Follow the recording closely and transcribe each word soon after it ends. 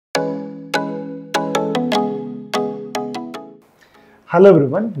Hello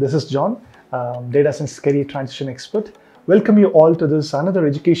everyone, this is John, data science career transition expert. Welcome you all to this another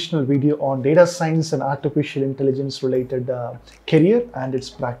educational video on data science and artificial intelligence related career and its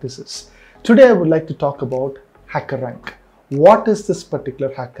practices. Today I would like to talk about HackerRank. What is this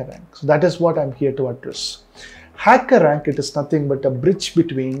particular HackerRank? So that is what I'm here to address. HackerRank, it is nothing but a bridge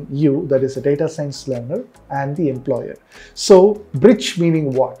between you, that is a data science learner, and the employer. So bridge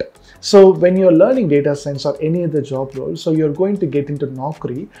meaning what? So when you're learning data science or any other job role, so you're going to get into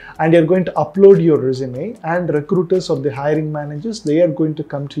Naukri and you're going to upload your resume, and recruiters or the hiring managers, they are going to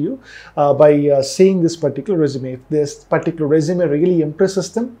come to you by seeing this particular resume. If this particular resume really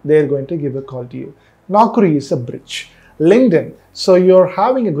impresses them, they're going to give a call to you. Naukri is a bridge. LinkedIn. So you're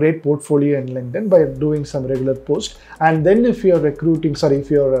having a great portfolio in LinkedIn by doing some regular posts, and then if you're if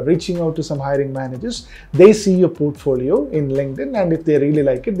you're reaching out to some hiring managers, they see your portfolio in LinkedIn, and if they really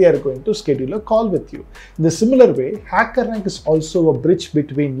like it, they are going to schedule a call with you. In the similar way, HackerRank is also a bridge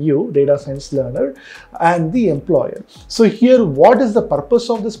between you, data science learner, and the employer. So here, what is the purpose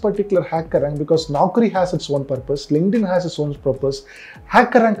of this particular HackerRank? Because Naukri has its own purpose, LinkedIn has its own purpose,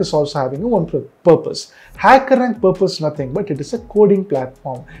 HackerRank is also having its own purpose. HackerRank purpose nothing but it is a coding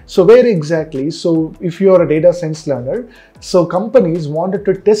platform. So where exactly? So if you are a data science learner, so companies wanted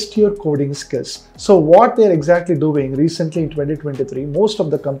to test your coding skills. So what they're exactly doing recently in 2023, most of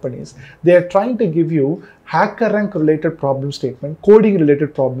the companies, they're trying to give you HackerRank related problem statement, coding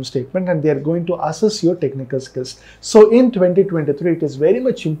related problem statement, and they're going to assess your technical skills. So in 2023, it is very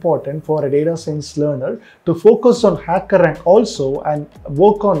much important for a data science learner to focus on HackerRank also and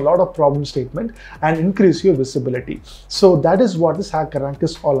work on a lot of problem statement and increase your visibility. So that is what this HackerRank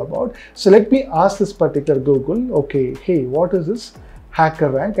is all about. So let me ask this particular Google, okay, hey, what is this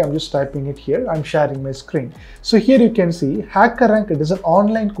HackerRank? I'm just typing it here. I'm sharing my screen. So here you can see HackerRank. It is an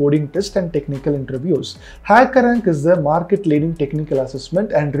online coding test and technical interviews. HackerRank is the market leading technical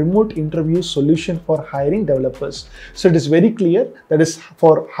assessment and remote interview solution for hiring developers. So it is very clear that is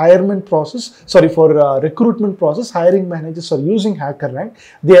for recruitment process, hiring managers are using HackerRank.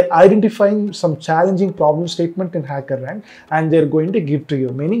 They are identifying some challenging problem statement in HackerRank, and they're going to give to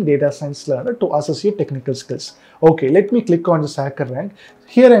you, meaning data science learner, to assess your technical skills. Okay, let me click on this HackerRank.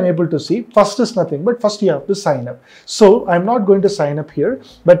 Here I'm able to see first is nothing but first you have to sign up. So I'm not going to sign up here,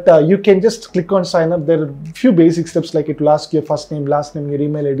 but you can just click on sign up. There are a few basic steps, like it will ask your first name, last name, your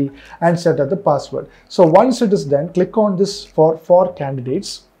email ID, and set up the password. So once it is done, click on this for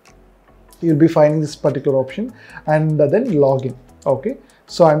candidates. You'll be finding this particular option, and then login. Okay.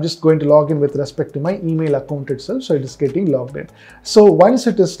 So I'm just going to log in with respect to my email account itself. So it is getting logged in. So once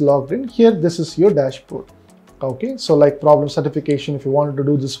it is logged in, here this is your dashboard. Okay, so like problem certification, if you wanted to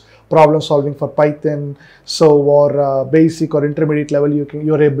do this problem solving for Python, or basic or intermediate level,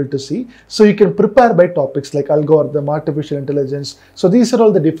 you're able to see. So you can prepare by topics like algorithm, artificial intelligence. So these are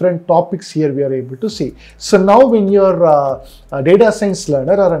all the different topics here we are able to see. So now when you're a data science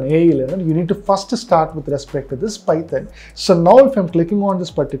learner or an AI learner, you need to first start with respect to this Python. So now if I'm clicking on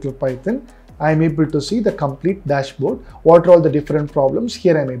this particular Python, I'm able to see the complete dashboard. What are all the different problems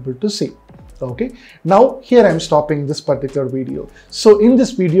here I'm able to see. Okay, now here I'm stopping this particular video. So in this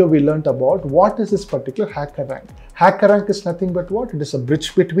video, we learned about what is this particular HackerRank. HackerRank is nothing but what? It is a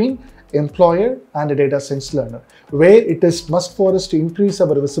bridge between employer and a data science learner, where it is must for us to increase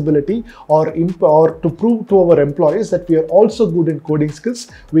our visibility or to prove to our employers that we are also good in coding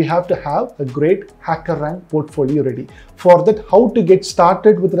skills. We have to have a great HackerRank portfolio ready. For that, how to get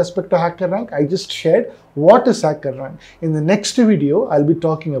started with respect to HackerRank, I just shared what is HackerRank. In the next video, I'll be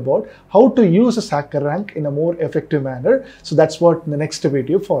talking about how to use this HackerRank in a more effective manner. So that's what the next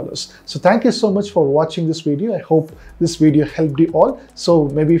video follows. So thank you so much for watching this video. I hope this video helped you all. So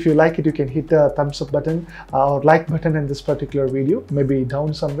maybe if you like it, you can hit the thumbs up button or like button in this particular video, maybe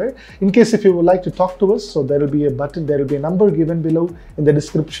down somewhere. In case if you would like to talk to us, so there will be a button, there will be a number given below in the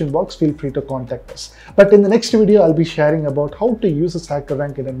description box. Feel free to contact us. But in the next video, I'll be sharing about how to use this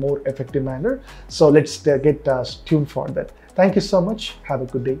HackerRank in a more effective manner. So let's get tuned for that. Thank you so much. Have a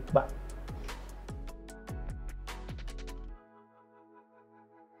good day. Bye.